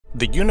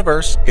The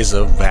universe is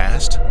a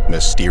vast,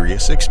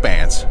 mysterious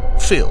expanse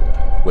filled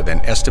with an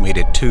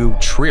estimated 2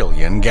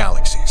 trillion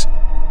galaxies.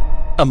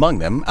 Among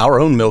them, our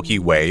own Milky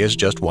Way is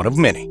just one of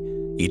many,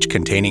 each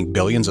containing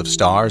billions of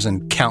stars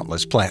and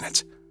countless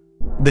planets.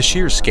 The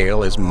sheer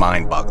scale is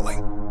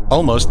mind-boggling,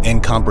 almost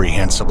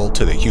incomprehensible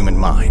to the human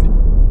mind.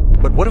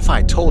 But what if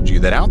I told you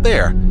that out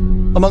there,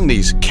 among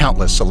these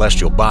countless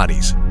celestial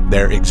bodies,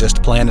 there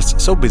exist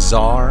planets so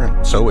bizarre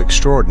and so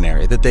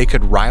extraordinary that they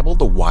could rival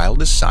the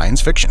wildest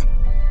science fiction?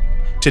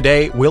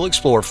 Today, we'll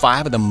explore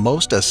 5 of the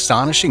most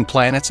astonishing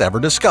planets ever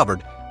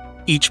discovered,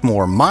 each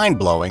more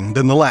mind-blowing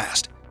than the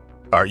last.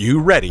 Are you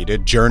ready to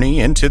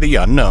journey into the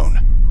unknown?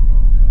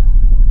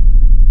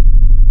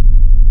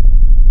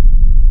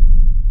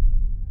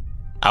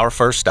 Our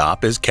first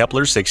stop is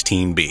Kepler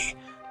 16b,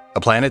 a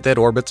planet that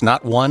orbits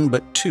not one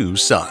but 2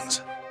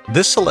 suns.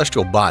 This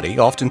celestial body,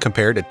 often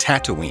compared to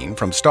Tatooine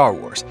from Star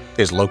Wars,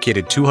 is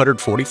located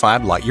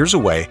 245 light-years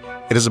away.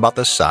 It is about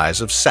the size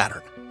of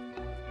Saturn.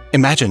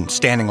 Imagine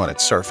standing on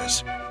its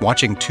surface,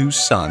 watching 2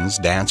 suns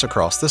dance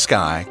across the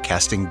sky,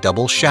 casting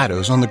double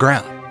shadows on the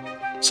ground.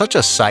 Such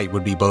a sight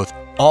would be both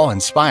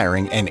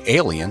awe-inspiring and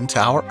alien to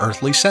our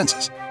earthly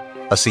senses,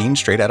 a scene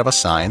straight out of a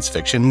science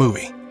fiction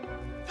movie.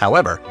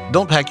 However,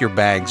 don't pack your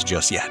bags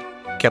just yet.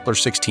 Kepler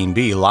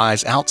 16b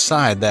lies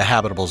outside the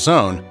habitable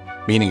zone,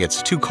 meaning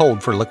it's too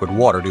cold for liquid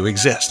water to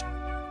exist.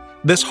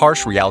 This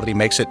harsh reality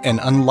makes it an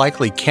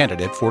unlikely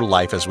candidate for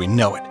life as we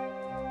know it.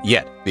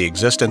 Yet, the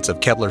existence of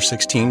Kepler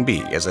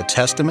 16b is a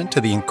testament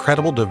to the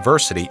incredible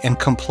diversity and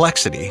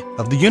complexity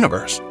of the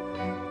universe.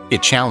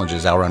 It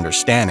challenges our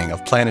understanding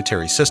of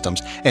planetary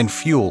systems and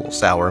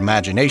fuels our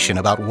imagination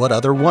about what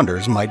other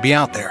wonders might be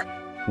out there,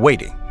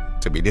 waiting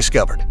to be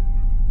discovered.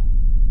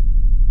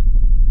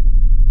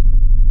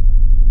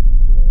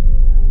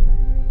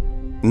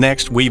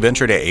 Next, we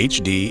venture to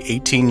HD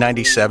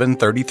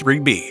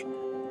 1897-33b,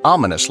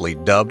 ominously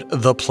dubbed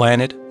the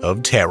Planet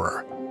of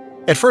Terror.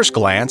 At first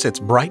glance, its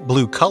bright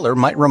blue color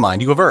might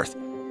remind you of Earth,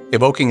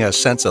 evoking a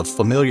sense of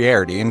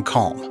familiarity and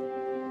calm.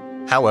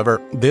 However,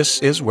 this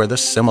is where the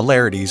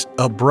similarities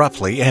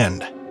abruptly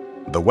end.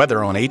 The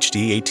weather on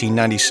HD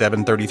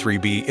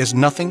 1897-33b is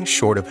nothing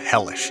short of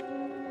hellish.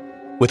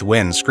 With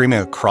winds screaming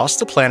across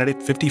the planet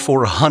at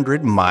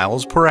 5,400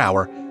 miles per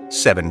hour,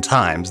 7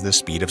 times the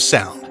speed of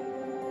sound.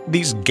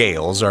 These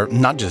gales are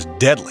not just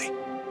deadly.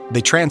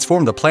 They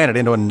transform the planet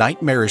into a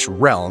nightmarish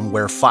realm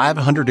where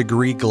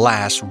 500-degree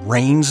glass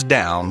rains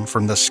down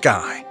from the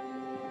sky.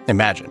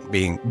 Imagine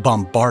being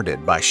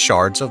bombarded by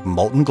shards of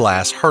molten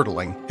glass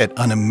hurtling at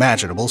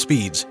unimaginable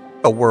speeds,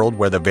 a world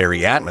where the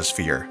very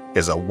atmosphere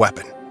is a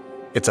weapon.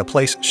 It's a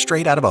place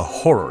straight out of a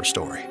horror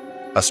story,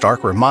 a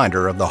stark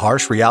reminder of the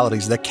harsh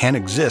realities that can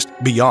exist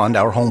beyond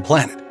our home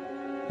planet.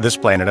 This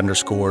planet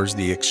underscores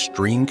the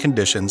extreme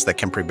conditions that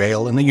can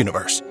prevail in the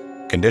universe,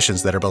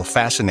 conditions that are both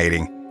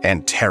fascinating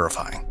and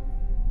terrifying.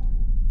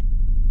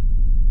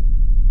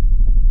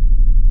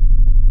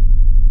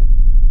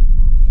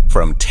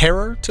 From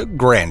terror to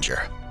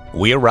grandeur,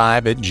 we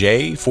arrive at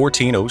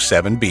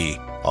J1407b,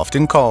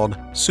 often called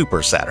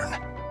Super Saturn.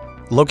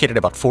 Located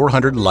about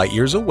 400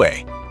 light-years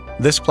away,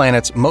 this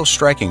planet's most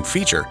striking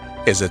feature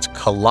is its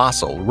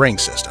colossal ring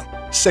system,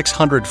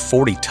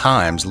 640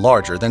 times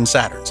larger than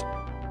Saturn's.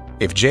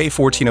 If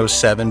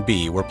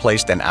J1407b were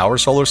placed in our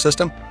solar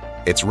system,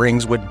 its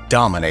rings would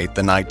dominate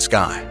the night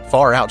sky,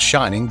 far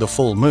outshining the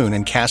full moon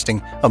and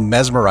casting a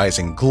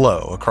mesmerizing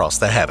glow across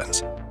the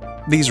heavens.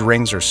 These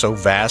rings are so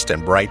vast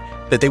and bright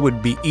that they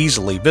would be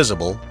easily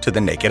visible to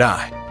the naked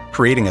eye,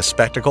 creating a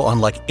spectacle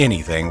unlike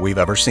anything we've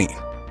ever seen.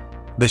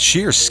 The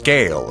sheer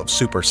scale of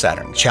Super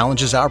Saturn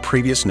challenges our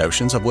previous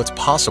notions of what's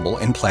possible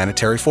in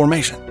planetary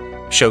formation,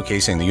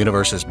 showcasing the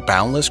universe's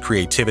boundless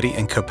creativity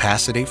and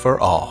capacity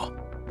for awe.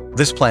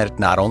 This planet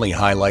not only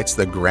highlights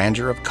the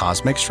grandeur of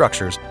cosmic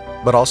structures,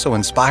 but also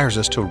inspires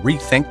us to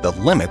rethink the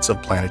limits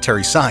of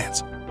planetary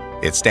science.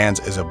 It stands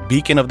as a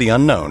beacon of the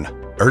unknown,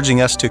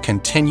 urging us to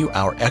continue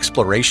our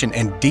exploration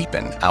and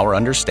deepen our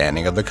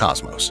understanding of the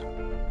cosmos.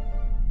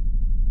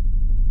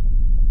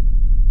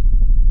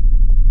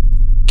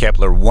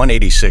 Kepler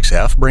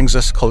 186f brings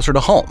us closer to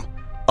home,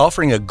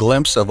 offering a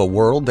glimpse of a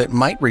world that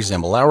might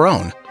resemble our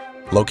own.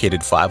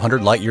 Located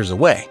 500 light-years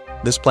away,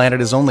 this planet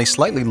is only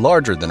slightly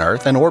larger than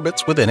Earth and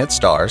orbits within its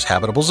star's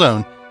habitable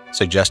zone,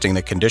 suggesting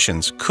that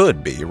conditions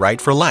could be right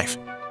for life.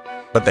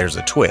 But there's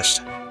a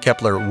twist.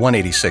 Kepler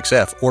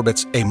 186f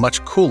orbits a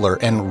much cooler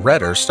and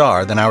redder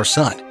star than our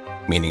Sun,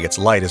 meaning its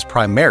light is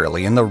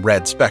primarily in the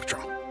red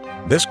spectrum.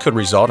 This could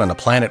result in a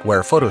planet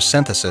where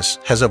photosynthesis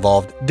has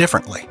evolved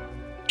differently,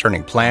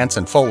 turning plants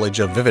and foliage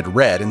a vivid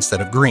red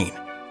instead of green.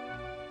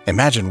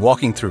 Imagine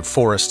walking through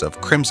forests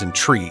of crimson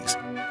trees,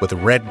 with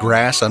red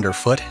grass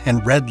underfoot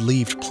and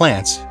red-leaved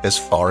plants as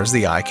far as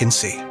the eye can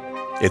see.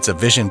 It's a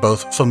vision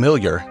both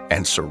familiar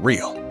and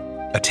surreal,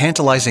 a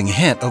tantalizing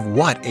hint of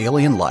what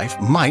alien life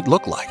might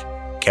look like.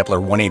 Kepler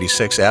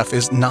 186f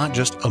is not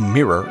just a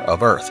mirror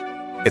of Earth.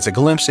 It's a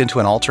glimpse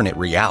into an alternate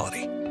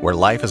reality, where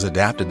life is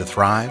adapted to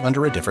thrive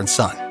under a different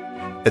sun.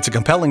 It's a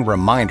compelling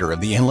reminder of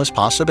the endless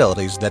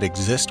possibilities that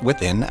exist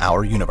within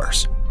our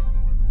universe.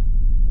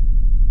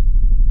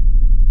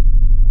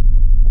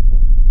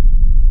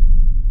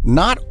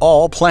 Not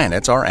all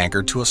planets are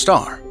anchored to a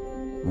star.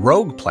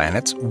 Rogue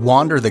planets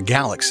wander the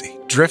galaxy,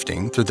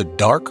 drifting through the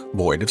dark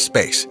void of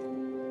space.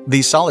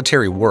 These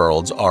solitary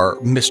worlds are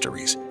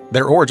mysteries,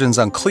 their origins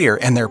unclear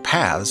and their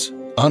paths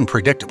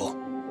unpredictable.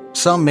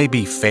 Some may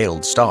be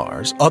failed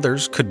stars,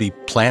 others could be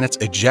planets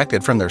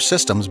ejected from their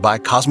systems by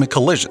cosmic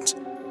collisions.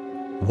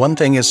 One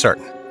thing is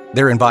certain,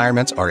 their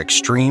environments are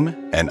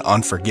extreme and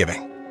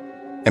unforgiving.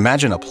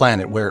 Imagine a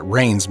planet where it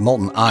rains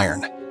molten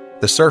iron,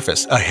 the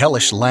surface a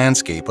hellish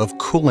landscape of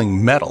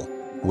cooling metal,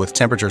 with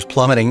temperatures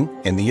plummeting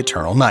in the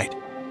eternal night.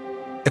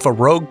 If a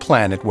rogue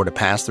planet were to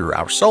pass through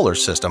our solar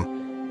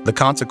system, the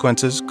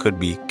consequences could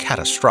be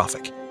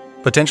catastrophic,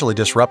 potentially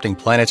disrupting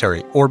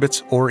planetary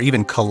orbits or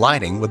even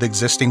colliding with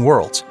existing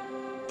worlds.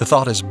 The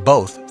thought is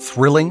both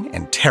thrilling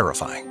and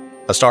terrifying,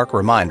 a stark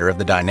reminder of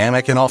the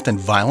dynamic and often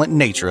violent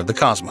nature of the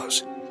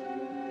cosmos.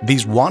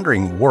 These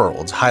wandering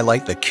worlds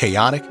highlight the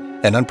chaotic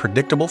and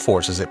unpredictable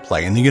forces at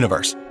play in the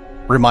universe,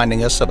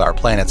 reminding us of our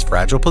planet's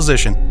fragile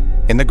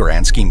position in the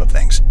grand scheme of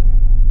things.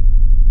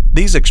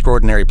 These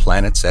extraordinary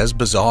planets, as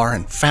bizarre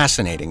and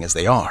fascinating as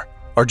they are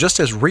just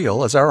as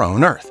real as our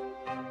own Earth.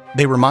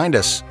 They remind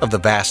us of the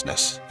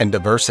vastness and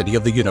diversity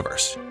of the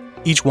universe,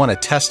 each one a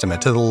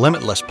testament to the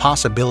limitless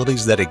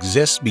possibilities that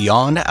exist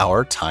beyond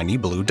our tiny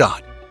blue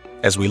dot.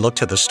 As we look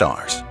to the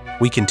stars,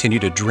 we continue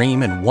to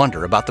dream and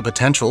wonder about the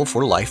potential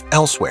for life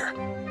elsewhere,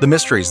 the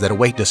mysteries that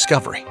await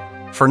discovery.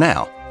 For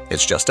now,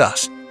 it's just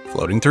us,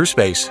 floating through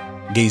space,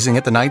 gazing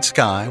at the night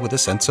sky with a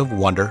sense of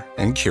wonder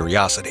and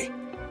curiosity.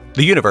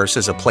 The universe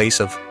is a place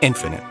of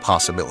infinite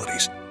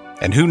possibilities,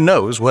 and who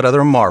knows what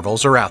other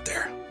marvels are out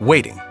there,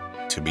 waiting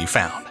to be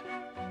found.